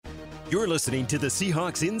You're listening to the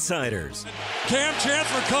Seahawks Insiders. Cam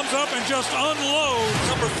Chancellor comes up and just unloads.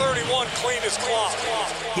 Number 31, clean his clock.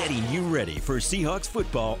 Getting you ready for Seahawks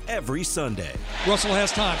football every Sunday. Russell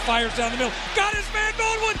has time, fires down the middle. Got his man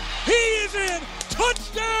Baldwin. He is in.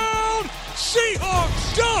 Touchdown,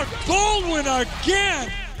 Seahawks. Doug Baldwin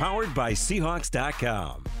again. Powered by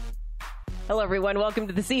Seahawks.com. Hello, everyone. Welcome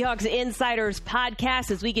to the Seahawks Insiders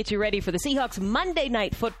podcast as we get you ready for the Seahawks Monday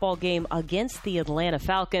night football game against the Atlanta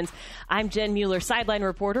Falcons. I'm Jen Mueller, sideline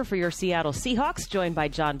reporter for your Seattle Seahawks, joined by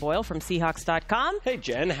John Boyle from Seahawks.com. Hey,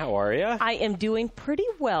 Jen. How are you? I am doing pretty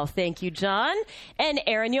well, thank you, John. And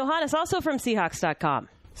Aaron Johannes, also from Seahawks.com.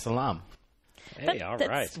 Salam. Hey, all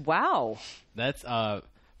right. Wow. That's,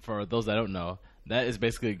 for those that don't know, that is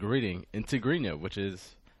basically a greeting in Tigrinya, which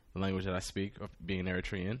is the language that I speak, of being an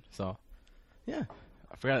Eritrean. So, yeah.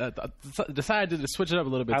 I forgot. I decided to switch it up a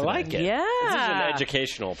little bit today. I like it. Yeah. This is an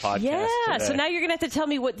educational podcast Yeah. today. So now you're going to have to tell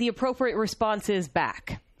me what the appropriate response is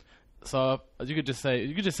back. So you could just say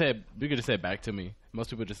it back to me.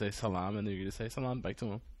 Most people just say salam, and then you could just say salam back to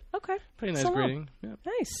them. Okay. Pretty nice Salam. greeting. Yeah.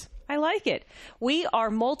 Nice. I like it. We are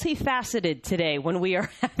multifaceted today when we are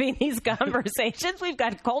having these conversations. We've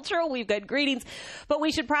got cultural, we've got greetings, but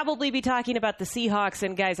we should probably be talking about the Seahawks.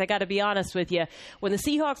 And guys, I got to be honest with you. When the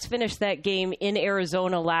Seahawks finished that game in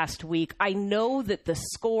Arizona last week, I know that the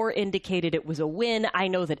score indicated it was a win. I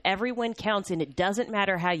know that every win counts and it doesn't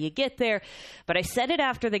matter how you get there. But I said it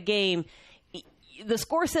after the game. The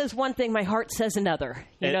score says one thing, my heart says another.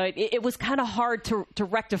 It was kind of hard to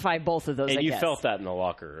rectify both of those, And I you guess. felt that in the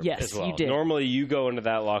locker room Yes, as well. you did. Normally, you go into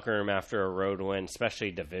that locker room after a road win, especially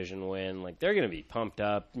a division win. Like, they're going to be pumped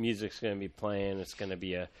up. Music's going to be playing. It's going to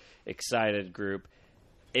be a excited group.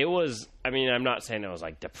 It was, I'm not saying it was,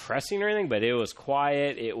 like, depressing or anything, but it was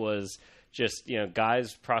quiet. It was just,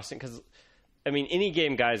 guys processing. Because, any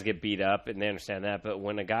game guys get beat up, and they understand that. But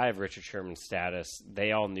when a guy of Richard Sherman's status,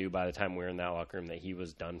 they all knew by the time we were in that locker room that he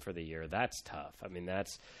was done for the year. That's tough.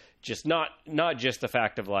 That's just not just the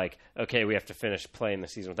fact of, like, okay, we have to finish playing the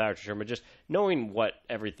season without Richard Sherman, just knowing what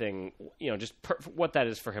everything, what that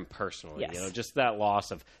is for him personally. Yes. Just that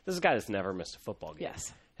loss of, this is a guy that's never missed a football game.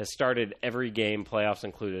 Yes. Has started every game, playoffs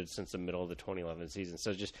included, since the middle of the 2011 season.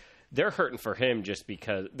 So just, they're hurting for him just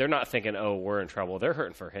because they're not thinking, oh, we're in trouble. They're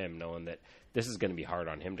hurting for him knowing that this is going to be hard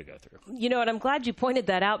on him to go through. And I'm glad you pointed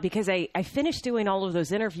that out because I finished doing all of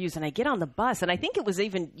those interviews and I get on the bus and I think it was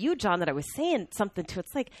even you, John, that I was saying something to.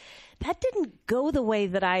 It's like, that didn't go the way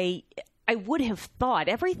that I would have thought.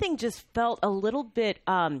 Everything just felt a little bit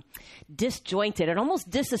disjointed and almost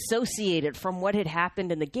disassociated from what had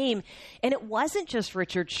happened in the game. And it wasn't just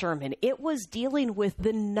Richard Sherman. It was dealing with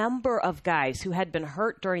the number of guys who had been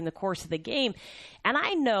hurt during the course of the game. And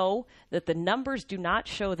I know that the numbers do not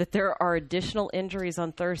show that there are additional injuries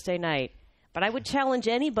on Thursday night. But I would challenge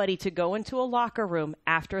anybody to go into a locker room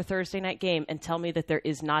after a Thursday night game and tell me that there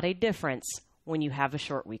is not a difference when you have a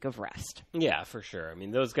short week of rest. Yeah, for sure.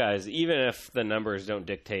 Those guys, even if the numbers don't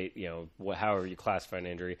dictate, however you classify an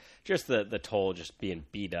injury, just the toll, just being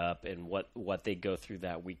beat up and what they go through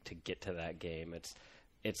that week to get to that game,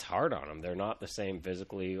 it's hard on them. They're not the same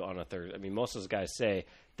physically on a Thursday. Most of those guys say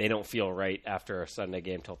they don't feel right after a Sunday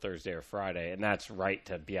game till Thursday or Friday, and that's right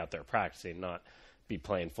to be out there practicing, not be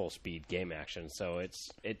playing full speed game action. So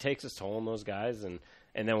it takes its toll on those guys, and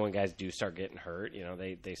then when guys do start getting hurt,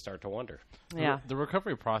 they start to wonder. Yeah. The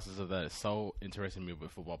recovery process of that is so interesting to me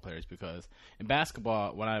with football players because in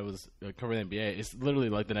basketball, when I was covering the NBA, it's literally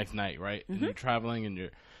like the next night, right? Mm-hmm. And you're traveling and you're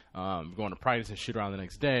going to practice and shoot around the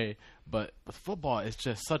next day. But with football, it's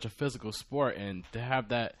just such a physical sport, and to have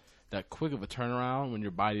that quick of a turnaround when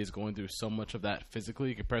your body is going through so much of that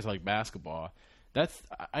physically compared to like basketball,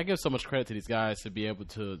 I give so much credit to these guys to be able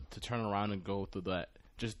to turn around and go through that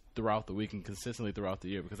just throughout the week and consistently throughout the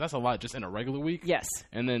year, because that's a lot just in a regular week. Yes.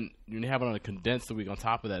 And then you have it on a condensed week on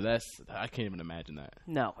top of that. I can't even imagine that.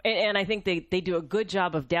 No. And I think they do a good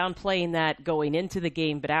job of downplaying that going into the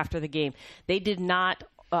game, but after the game, they did not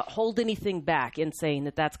hold anything back in saying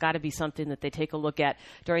that that's got to be something that they take a look at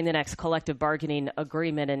during the next collective bargaining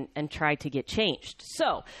agreement and try to get changed.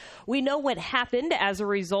 So we know what happened as a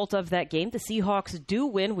result of that game. The Seahawks do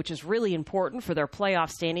win, which is really important for their playoff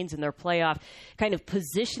standings and their playoff kind of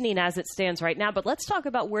positioning as it stands right now. But let's talk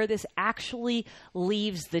about where this actually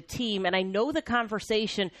leaves the team. And I know the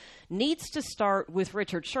conversation needs to start with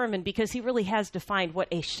Richard Sherman because he really has defined what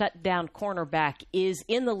a shutdown cornerback is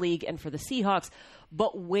in the league and for the Seahawks.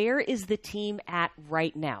 But where is the team at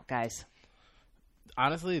right now, guys?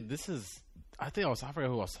 Honestly, I forget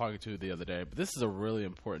who I was talking to the other day, but this is a really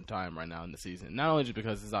important time right now in the season. Not only just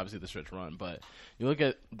because it's obviously the stretch run, but you look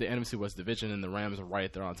at the NFC West division and the Rams are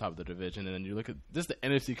right there on top of the division, and then you look at just the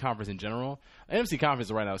NFC conference in general. The NFC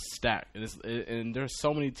conference right now is stacked, and there's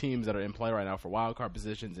so many teams that are in play right now for wild card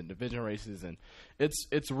positions and division races, and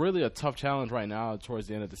it's really a tough challenge right now towards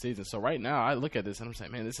the end of the season. So right now, I look at this and I'm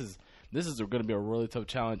saying, man, this is going to be a really tough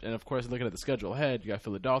challenge. And of course, looking at the schedule ahead, you got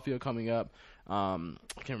Philadelphia coming up. I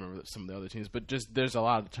can't remember some of the other teams, but just there's a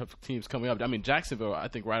lot of tough teams coming up. I mean, Jacksonville, I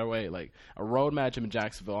think right away, like a road matchup in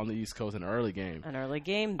Jacksonville on the East Coast in an early game.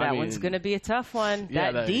 That one's going to be a tough one.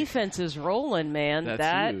 Yeah, that defense is rolling, man.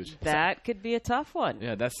 That's huge. That could be a tough one.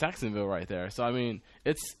 Yeah, that's Jacksonville right there. So I mean,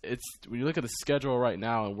 it's when you look at the schedule right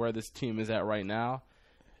now and where this team is at right now,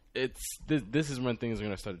 this is when things are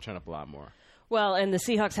going to start to turn up a lot more. Well, and the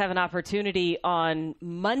Seahawks have an opportunity on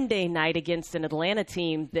Monday night against an Atlanta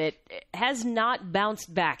team that has not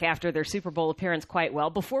bounced back after their Super Bowl appearance quite well.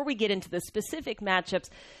 Before we get into the specific matchups,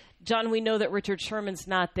 John, we know that Richard Sherman's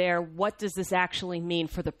not there. What does this actually mean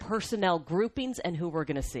for the personnel groupings and who we're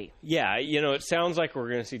going to see? Yeah, it sounds like we're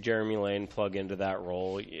going to see Jeremy Lane plug into that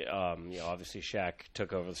role. Obviously Shaq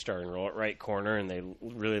took over the starting role at right corner, and they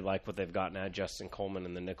really like what they've gotten at Justin Coleman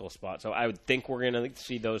in the nickel spot. So I would think we're going to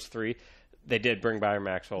see those three. They did bring Byron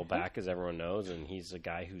Maxwell back, as everyone knows, and he's a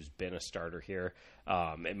guy who's been a starter here.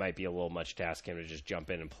 It might be a little much to ask him to just jump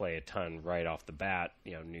in and play a ton right off the bat,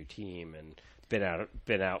 new team, and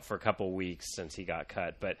been out for a couple of weeks since he got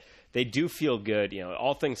cut. But they do feel good.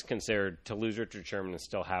 All things considered, to lose Richard Sherman and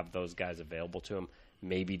still have those guys available to him,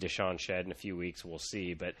 maybe Deshaun Shedd in a few weeks, we'll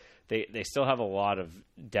see. But they still have a lot of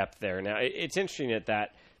depth there. Now, it's interesting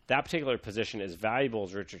that particular position, as valuable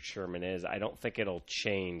as Richard Sherman is, I don't think it'll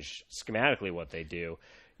change schematically what they do.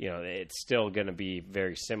 It's still going to be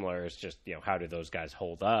very similar. It's just, how do those guys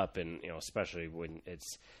hold up? And, especially when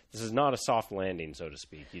this is not a soft landing, so to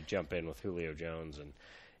speak. You jump in with Julio Jones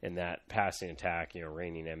and that passing attack,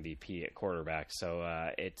 reigning MVP at quarterback.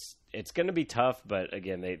 So it's going to be tough, but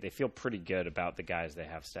again, they feel pretty good about the guys they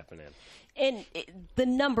have stepping in. And the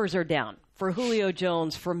numbers are down for Julio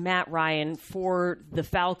Jones, for Matt Ryan, for the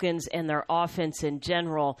Falcons and their offense in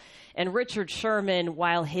general. And Richard Sherman,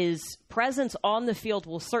 while his presence on the field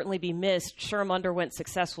will certainly be missed, Sherm underwent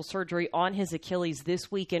successful surgery on his Achilles this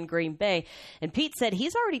week in Green Bay. And Pete said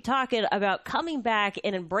he's already talking about coming back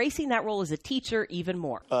and embracing that role as a teacher even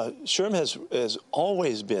more. Sherm has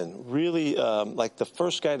always been really like the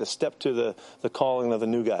first guy to step to the calling of a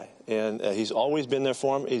new guy. And he's always been there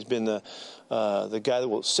for him. He's been the guy that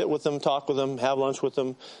will sit with them, talk with them, have lunch with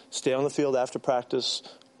them, stay on the field after practice.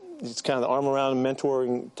 It's kind of the arm around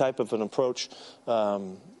mentoring type of an approach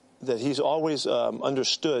that he's always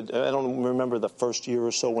understood. I don't remember the first year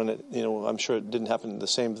or so when it, I'm sure it didn't happen the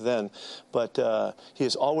same then, but he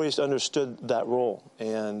has always understood that role,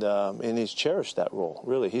 and he's cherished that role.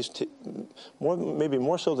 Really, he's maybe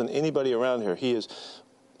more so than anybody around here. He has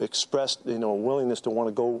expressed, a willingness to want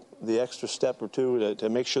to go the extra step or two to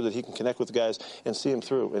make sure that he can connect with the guys and see them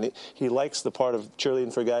through. And he likes the part of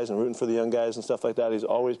cheerleading for guys and rooting for the young guys and stuff like that. He's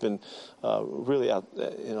always been really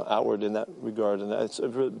outward in that regard, and it's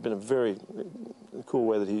been a very cool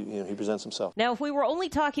way that he presents himself. Now, if we were only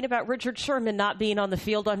talking about Richard Sherman not being on the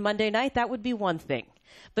field on Monday night, that would be one thing.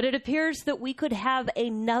 But it appears that we could have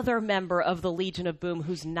another member of the Legion of Boom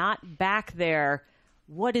who's not back there.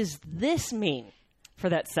 What does this mean for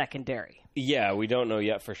that secondary? Yeah, we don't know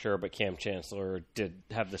yet for sure, but Cam Chancellor did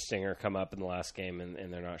have the stinger come up in the last game,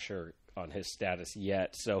 and they're not sure on his status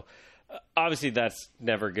yet. So obviously that's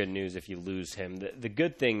never good news if you lose him. The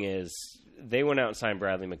good thing is they went out and signed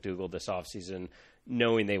Bradley McDougald this offseason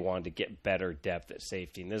knowing they wanted to get better depth at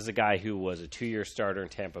safety. And this is a guy who was a 2-year starter in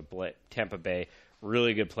Tampa Bay,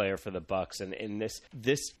 really good player for the Bucs, and in this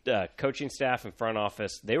coaching staff and front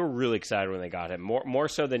office, they were really excited when they got him. More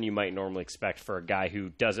so than you might normally expect for a guy who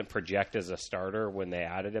doesn't project as a starter when they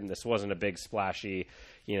added him. This wasn't a big splashy,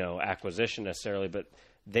 acquisition necessarily, but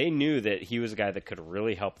they knew that he was a guy that could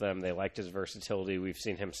really help them. They liked his versatility. We've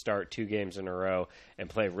seen him start 2 games in a row and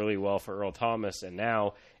play really well for Earl Thomas, and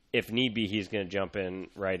now, if need be, he's going to jump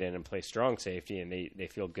right in and play strong safety, and they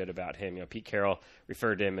feel good about him. Pete Carroll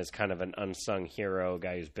referred to him as kind of an unsung hero, a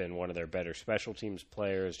guy who's been one of their better special teams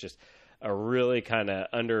players, just a really kind of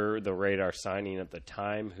under-the-radar signing at the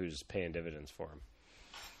time who's paying dividends for him.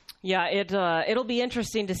 Yeah, it'll be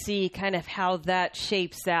interesting to see kind of how that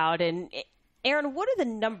shapes out. And Aaron, what are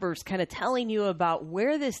the numbers kind of telling you about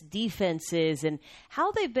where this defense is and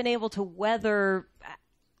how they've been able to weather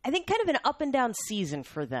I think, kind of an up and down season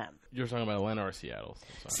for them. You're talking about Atlanta or Seattle?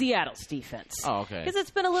 Seattle's defense. Oh, okay. Because it's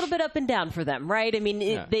been a little bit up and down for them, right? I mean,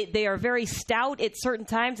 they are very stout at certain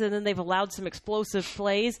times, and then they've allowed some explosive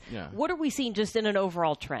plays. Yeah. What are we seeing just in an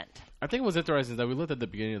overall trend? I think what's interesting is that we looked at the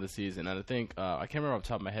beginning of the season, and I think I can't remember off the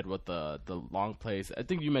top of my head what the long plays. I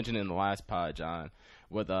think you mentioned it in the last pod, John,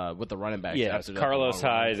 with the running backs. Yeah, after Carlos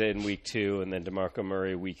Hyde in week 2, and then DeMarco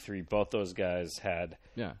Murray week 3. Both those guys had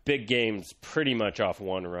big games, pretty much off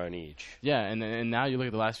one run each. Yeah, and now you look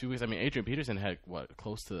at the last few weeks. I mean, Adrian Peterson had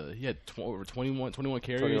he had over 21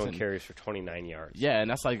 carries. 21 carries for 29 yards. Yeah, and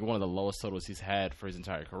that's like one of the lowest totals he's had for his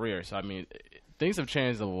entire career. So I mean, things have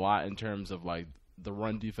changed a lot in terms of like the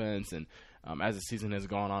run defense, and as the season has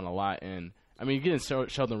gone on a lot. And I mean, getting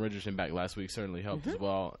Sheldon Richardson back last week certainly helped as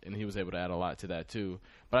well, and he was able to add a lot to that too.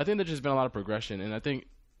 But I think there's just been a lot of progression, and I think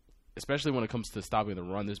especially when it comes to stopping the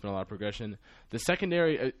run, there's been a lot of progression. The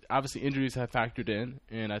secondary, obviously injuries have factored in,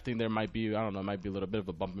 and I think there might be, a little bit of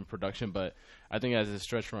a bump in production, but I think as the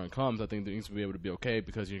stretch run comes, I think things will be able to be okay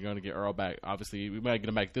because you're going to get Earl back. Obviously, we might get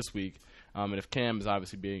him back this week, and if Cam is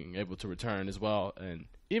obviously being able to return as well, and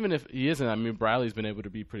even if he isn't, I mean, Bradley's been able to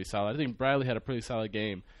be pretty solid. I think Bradley had a pretty solid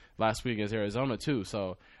game last week against Arizona too,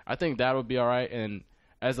 so I think that would be all right. And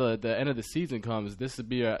as the end of the season comes, I think this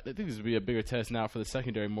would be a bigger test now for the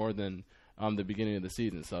secondary more than the beginning of the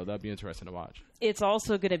season. So that'd be interesting to watch. It's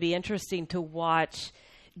also going to be interesting to watch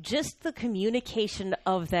just the communication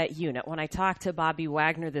of that unit. When I talked to Bobby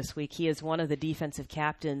Wagner this week, he is one of the defensive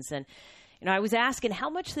captains, and I was asking how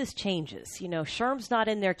much this changes. Sherm's not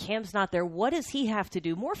in there, Cam's not there. What does he have to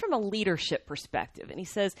do more from a leadership perspective? And he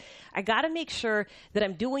says, I got to make sure that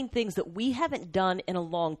I'm doing things that we haven't done in a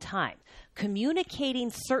long time. Communicating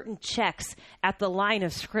certain checks at the line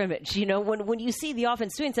of scrimmage. When you see the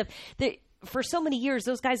offense doing stuff, for so many years,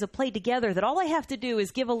 those guys have played together that all I have to do is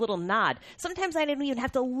give a little nod. Sometimes I don't even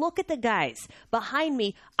have to look at the guys behind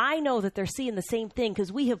me. I know that they're seeing the same thing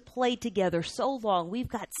because we have played together so long. We've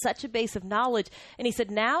got such a base of knowledge. And he said,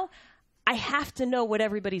 now I have to know what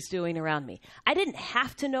everybody's doing around me. I didn't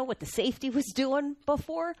have to know what the safety was doing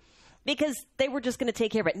before, because they were just going to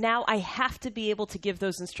take care of it. Now I have to be able to give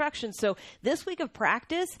those instructions. So this week of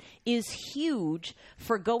practice is huge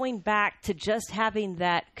for going back to just having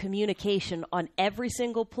that communication on every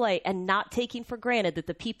single play and not taking for granted that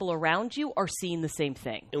the people around you are seeing the same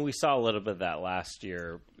thing. And we saw a little bit of that last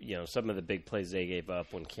year. Some of the big plays they gave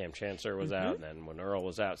up when Cam Chancellor was out and then when Earl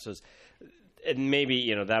was out. So and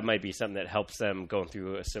maybe, that might be something that helps them going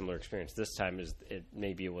through a similar experience this time.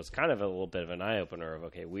 Maybe it was kind of a little bit of an eye-opener of,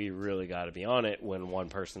 okay, we really got to be on it when one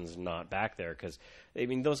person's not back there. Because, I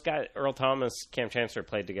mean, those guys, Earl Thomas, Cam Chancellor,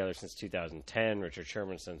 played together since 2010. Richard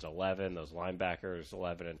Sherman since 11. Those linebackers,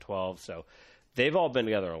 11 and 12. So they've all been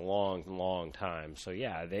together a long, long time. So,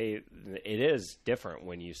 yeah, it is different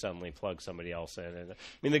when you suddenly plug somebody else in. And I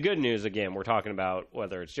mean, the good news, again, we're talking about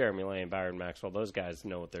whether it's Jeremy Lane, Byron Maxwell, those guys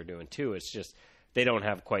know what they're doing too. It's just they don't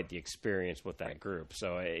have quite the experience with that group.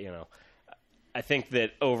 So, I think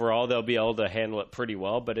that overall they'll be able to handle it pretty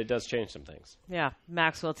well, but it does change some things. Yeah,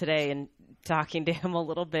 Maxwell today, and talking to him a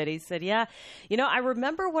little bit, he said, I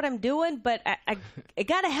remember what I'm doing, but I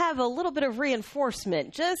got to have a little bit of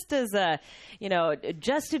reinforcement just as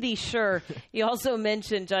just to be sure. He also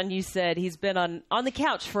mentioned, John, you said he's been on the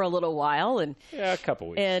couch for a little while. A couple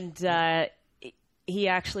weeks. And he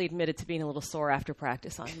actually admitted to being a little sore after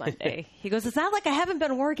practice on Monday. He goes, it's not like I haven't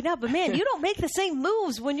been working out, but, man, you don't make the same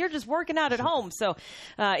moves when you're just working out at home. So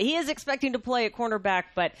he is expecting to play at cornerback,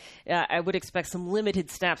 but I would expect some limited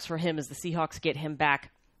snaps for him as the Seahawks get him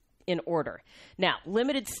back in order. Now,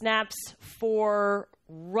 limited snaps for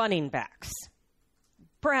running backs.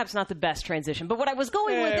 Perhaps not the best transition, but what I was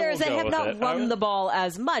going with there is they have not run the ball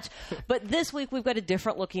as much. But this week we've got a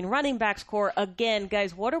different-looking running backs core. Again,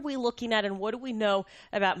 guys, what are we looking at and what do we know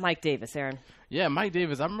about Mike Davis, Aaron? Yeah, Mike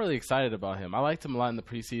Davis, I'm really excited about him. I liked him a lot in the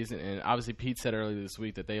preseason, and obviously Pete said earlier this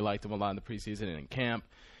week that they liked him a lot in the preseason and in camp.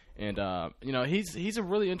 And, he's a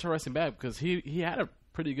really interesting back because he had a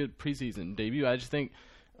pretty good preseason debut. I just think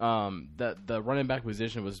that the running back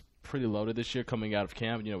position was pretty loaded this year coming out of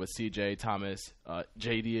camp, with CJ, Thomas,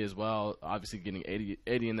 JD as well, obviously getting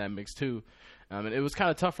 80 in that mix too. And it was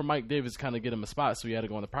kind of tough for Mike Davis to kind of get him a spot, so he had to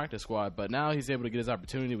go on the practice squad. But now he's able to get his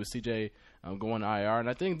opportunity with CJ going to IR, and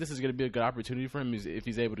I think this is going to be a good opportunity for him if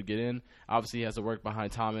he's able to get in. Obviously, he has to work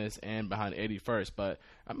behind Thomas and behind 80 first, but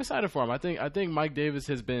I'm excited for him. I think Mike Davis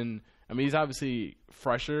has been I mean, he's obviously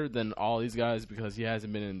fresher than all these guys because he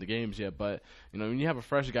hasn't been in the games yet. But, when you have a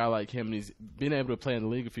fresh guy like him and he's been able to play in the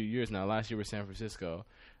league a few years now, last year with San Francisco,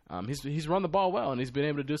 he's run the ball well and he's been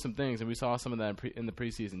able to do some things. And we saw some of that in the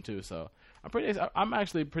preseason too. So I'm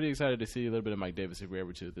actually pretty excited to see a little bit of Mike Davis if we're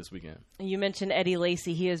able to this weekend. You mentioned Eddie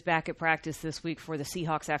Lacy. He is back at practice this week for the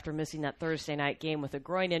Seahawks after missing that Thursday night game with a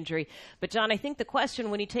groin injury. But, John, I think the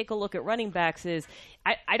question when you take a look at running backs is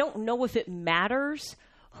I don't know if it matters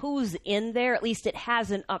who's in there. At least it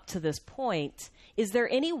hasn't up to this point. Is there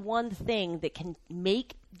any one thing that can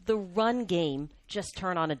make the run game just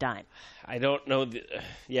turn on a dime? I don't know.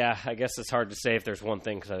 I guess it's hard to say if there's one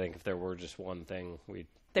thing, because I think if there were just one thing,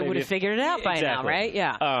 they would have figured it out by now, right?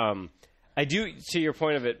 Yeah. I do, to your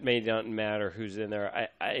point of it may not matter who's in there.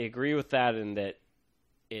 I agree with that in that,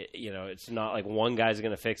 it's not like one guy's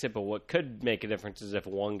going to fix it, but what could make a difference is if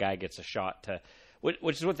one guy gets a shot to,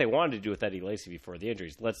 which is what they wanted to do with Eddie Lacy before the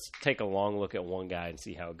injuries. Let's take a long look at one guy and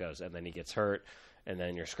see how it goes. And then he gets hurt, and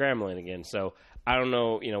then you're scrambling again. So I don't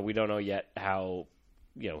know, we don't know yet how,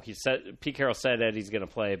 Pete Carroll said Eddie's going to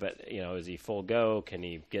play, but, is he full go? Can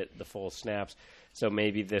he get the full snaps? So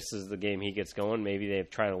maybe this is the game he gets going. Maybe they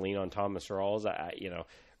try to lean on Thomas Rawls.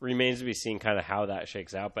 Remains to be seen kind of how that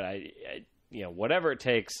shakes out. But whatever it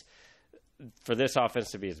takes for this offense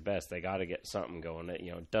to be its best, they got to get something going.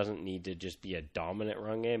 It doesn't need to just be a dominant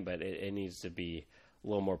run game, but it needs to be a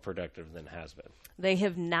little more productive than it has been. They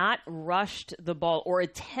have not rushed the ball or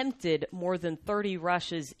attempted more than 30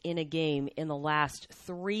 rushes in a game in the last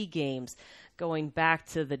 3 games, going back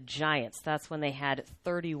to the Giants. That's when they had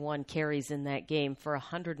 31 carries in that game for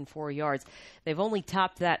 104 yards. They've only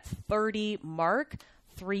topped that 30 mark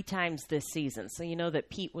 3 times this season. So you know that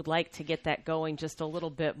Pete would like to get that going just a little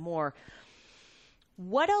bit more.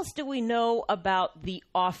 What else do we know about the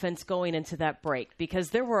offense going into that break? Because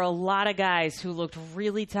there were a lot of guys who looked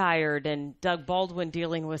really tired, and Doug Baldwin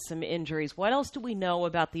dealing with some injuries. What else do we know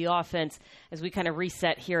about the offense as we kind of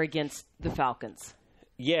reset here against the Falcons?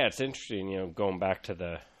 Yeah, it's interesting, going back to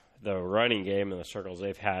the running game and the circles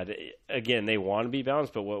they've had. Again, they want to be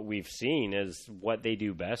balanced, but what we've seen is what they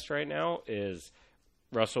do best right now is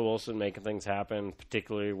Russell Wilson making things happen,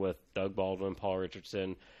 particularly with Doug Baldwin, Paul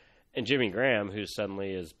Richardson, and Jimmy Graham, who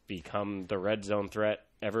suddenly has become the red zone threat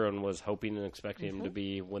everyone was hoping and expecting him to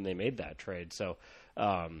be when they made that trade. So,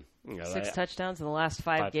 6 touchdowns in the last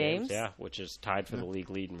 5 games. Yeah, which is tied for the league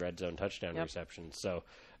lead in red zone touchdown receptions. So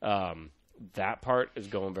that part is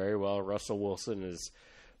going very well. Russell Wilson is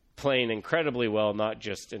playing incredibly well, not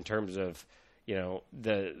just in terms of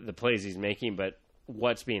the plays he's making, but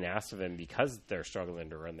what's being asked of him because they're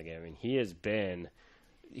struggling to run the game. I mean,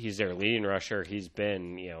 he's their leading rusher. He's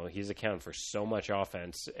been, he's accounted for so much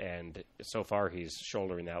offense, and so far he's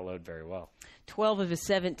shouldering that load very well. 12 of his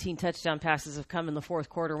 17 touchdown passes have come in the fourth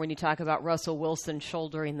quarter when you talk about Russell Wilson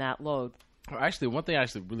shouldering that load. Actually, one thing I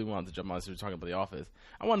really wanted to jump on as we were talking about the offense,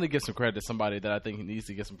 I wanted to give some credit to somebody that I think he needs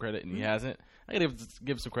to get some credit, and he hasn't. I got to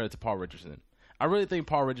give some credit to Paul Richardson. I really think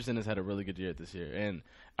Paul Richardson has had a really good year this year, and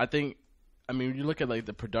when you look at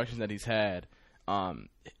the production that he's had,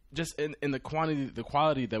 just in the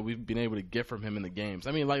quality that we've been able to get from him in the games.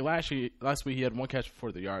 I mean, last week he had 1 catch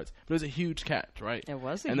for 40 yards, but it was a huge catch, right? It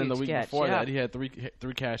was a huge catch. And then the week before that, he had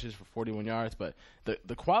three catches for 41 yards. But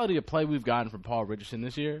the quality of play we've gotten from Paul Richardson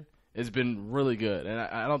this year has been really good, and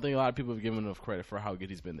I don't think a lot of people have given enough credit for how good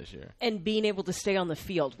he's been this year. And being able to stay on the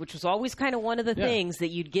field, which was always kind of one of the things that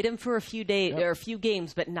you'd get him for a few days or a few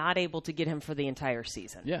games, but not able to get him for the entire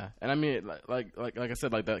season. Yeah, and I mean, like I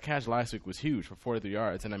said, that catch last week was huge for 43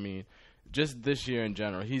 yards, and I mean, just this year in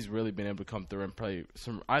general, he's really been able to come through and play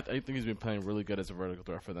some. I think he's been playing really good as a vertical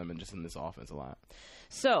threat for them, and just in this offense a lot.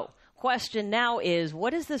 So, question now is,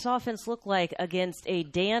 what does this offense look like against a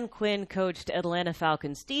Dan Quinn coached Atlanta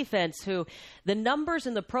Falcons defense, who the numbers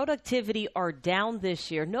and the productivity are down this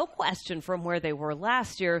year, no question, from where they were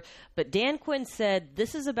last year. But Dan Quinn said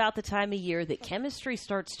this is about the time of year that chemistry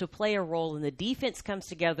starts to play a role and the defense comes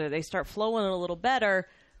together. They start flowing a little better.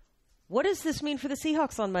 What does this mean for the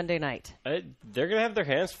Seahawks on Monday night? They're going to have their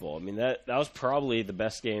hands full. I mean, that was probably the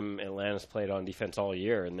best game Atlanta's played on defense all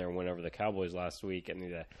year in their win over the Cowboys last week. I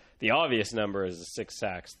mean, the obvious number is the 6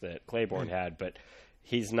 sacks that Claiborne had, but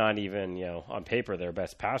he's not even, on paper, their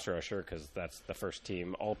best pass rusher because that's the first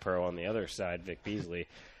team All-Pro on the other side, Vic Beasley.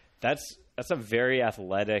 That's a very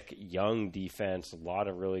athletic, young defense. A lot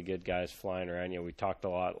of really good guys flying around. We talked a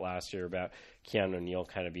lot last year about Keanu Neal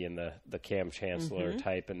kind of being the Cam Chancellor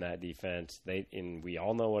type in that defense. And we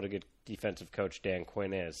all know what a good defensive coach Dan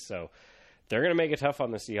Quinn is. So they're going to make it tough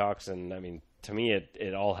on the Seahawks. And, I mean, to me,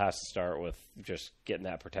 it all has to start with just getting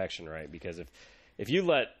that protection right. Because if you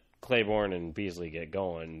let Claiborne and Beasley get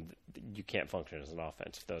going, you can't function as an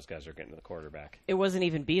offense if those guys are getting to the quarterback. It wasn't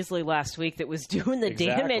even Beasley last week that was doing the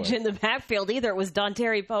Exactly. damage in the backfield either. It was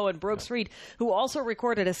Dontari Poe and Brooks Reed, who also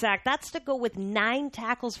recorded a sack. That's to go with 9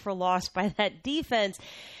 tackles for loss by that defense.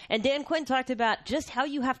 And Dan Quinn talked about just how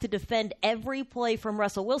you have to defend every play from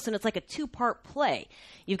Russell Wilson. It's like a 2-part play.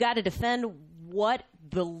 You've got to defend what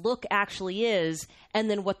the look actually is and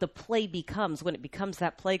then what the play becomes when it becomes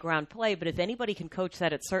that playground play. But if anybody can coach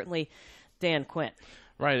that, it's certainly Dan Quinn.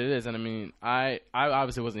 Right, it is. And I mean, I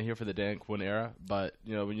obviously wasn't here for the Dan Quinn era, but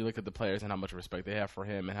when you look at the players and how much respect they have for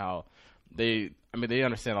him and how they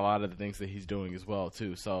understand a lot of the things that he's doing as well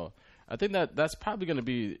too. So I think that's probably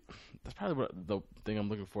what the thing I'm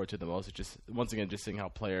looking forward to the most. Is just once again just seeing how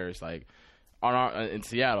players like in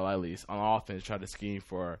Seattle at least on offense try to scheme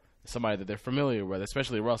for somebody that they're familiar with,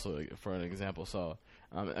 especially Russell for an example. So.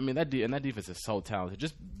 I mean, that defense is so talented.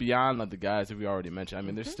 Just beyond like the guys that we already mentioned. I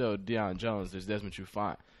mean, there's still Deion Jones. There's Desmond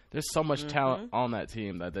Trufant. There's so much talent on that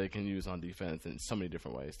team that they can use on defense in so many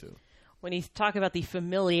different ways, too. When you talk about the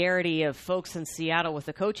familiarity of folks in Seattle with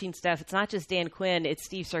the coaching staff, it's not just Dan Quinn, it's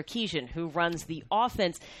Steve Sarkisian who runs the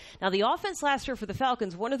offense. Now, the offense last year for the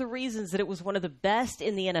Falcons, one of the reasons that it was one of the best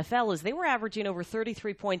in the NFL is they were averaging over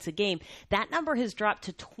 33 points a game. That number has dropped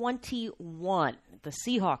to 21. The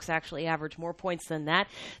Seahawks actually average more points than that.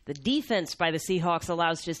 The defense by the Seahawks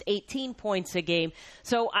allows just 18 points a game.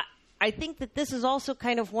 So I think that this is also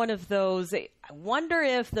kind of one of those. I wonder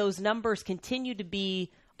if those numbers continue to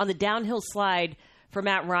be on the downhill slide for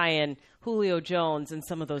Matt Ryan, Julio Jones, and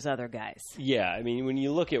some of those other guys. Yeah, I mean, when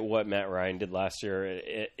you look at what Matt Ryan did last year,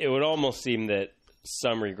 it would almost seem that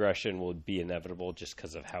some regression would be inevitable just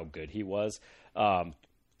because of how good he was.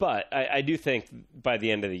 But I do think by the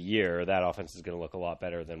end of the year, that offense is going to look a lot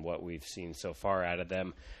better than what we've seen so far out of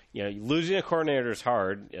them. Losing a coordinator is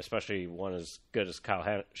hard, especially one as good as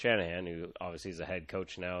Kyle Shanahan, who obviously is a head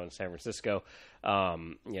coach now in San Francisco.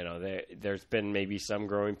 There's been maybe some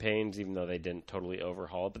growing pains, even though they didn't totally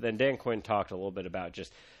overhaul it. But then Dan Quinn talked a little bit about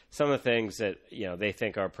just some of the things that they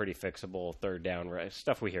think are pretty fixable, third down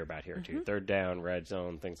stuff we hear about here too, third down, red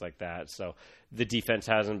zone, things like that. So the defense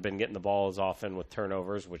hasn't been getting the ball as often with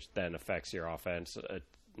turnovers, which then affects your offense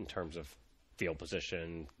in terms of field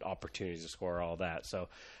position, opportunities to score, all that. So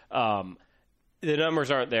the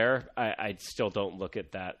numbers aren't there. I still don't look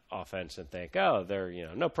at that offense and think, oh, they're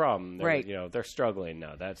no problem. They're struggling.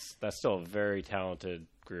 No, that's still a very talented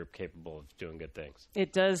group capable of doing good things.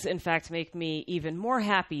 It does, in fact, make me even more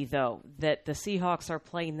happy, though, that the Seahawks are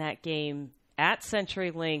playing that game at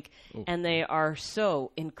CenturyLink, and they are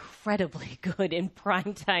so incredibly good in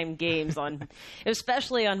primetime games,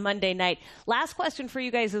 especially on Monday night. Last question for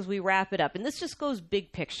you guys as we wrap it up, and this just goes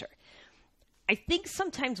big picture. I think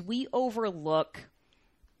sometimes we overlook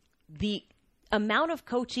the amount of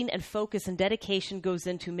coaching and focus and dedication goes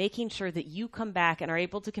into making sure that you come back and are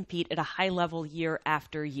able to compete at a high level year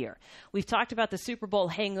after year. We've talked about the Super Bowl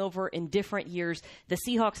hangover in different years. The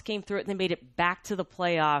Seahawks came through it and they made it back to the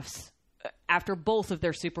playoffs after both of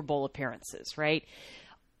their Super Bowl appearances, right?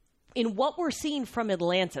 In what we're seeing from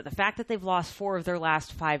Atlanta, the fact that they've lost 4 of their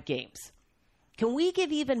last 5 games, can we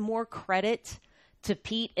give even more credit to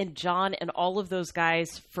Pete and John and all of those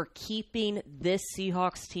guys for keeping this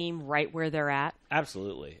Seahawks team right where they're at?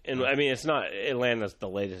 Absolutely. And I mean, it's not Atlanta's the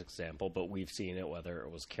latest example, but we've seen it, whether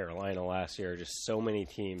it was Carolina last year, just so many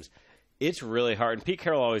teams. It's really hard. And Pete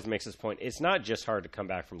Carroll always makes this point. It's not just hard to come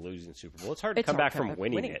back from losing Super Bowl. It's hard to come back from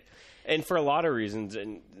winning it. And for a lot of reasons,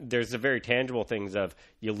 and there's the very tangible things of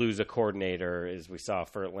you lose a coordinator, as we saw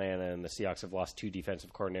for Atlanta, and the Seahawks have lost 2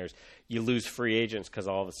 defensive coordinators. You lose free agents because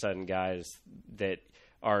all of a sudden guys that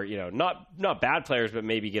are, not bad players, but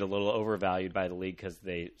maybe get a little overvalued by the league because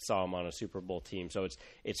they saw them on a Super Bowl team. So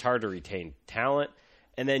it's hard to retain talent.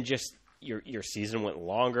 And then just your season went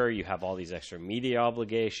longer. You have all these extra media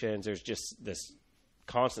obligations. There's just this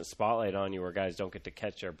constant spotlight on you where guys don't get to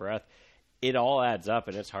catch their breath. It all adds up,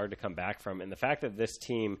 and it's hard to come back from. And the fact that this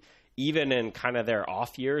team, even in kind of their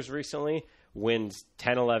off years recently, wins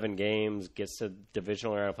 10, 11 games, gets to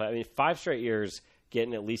divisional round play. I mean, 5 straight years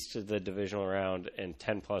getting at least to the divisional round and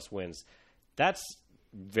 10-plus wins. That's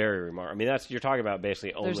very remarkable. I mean, you're talking about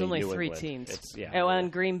basically only There's only New 3 England. teams.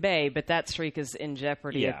 And Green Bay, but that streak is in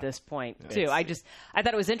jeopardy at this point, too. I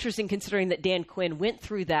thought it was interesting considering that Dan Quinn went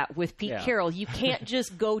through that with Pete Carroll. You can't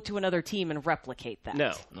just go to another team and replicate that.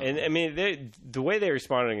 No. And, I mean, the way they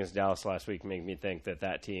responded against Dallas last week made me think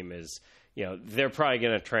that team is, they're probably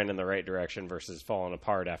going to trend in the right direction versus falling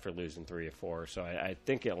apart after losing 3 or 4. So I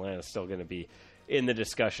think Atlanta's still going to be in the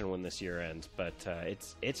discussion when this year ends. But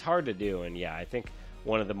it's hard to do. And, I think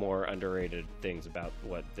one of the more underrated things about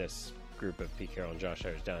what this group of Pete Carroll and Josh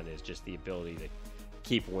Ayers done is just the ability to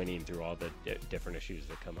keep winning through all the different issues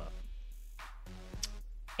that come up.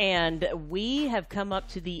 And we have come up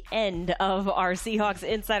to the end of our Seahawks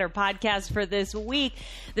Insider podcast for this week.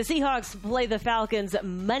 The Seahawks play the Falcons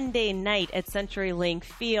Monday night at CenturyLink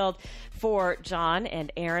Field. For John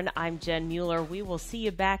and Aaron, I'm Jen Mueller. We will see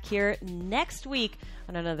you back here next week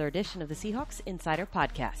on another edition of the Seahawks Insider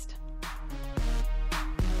podcast.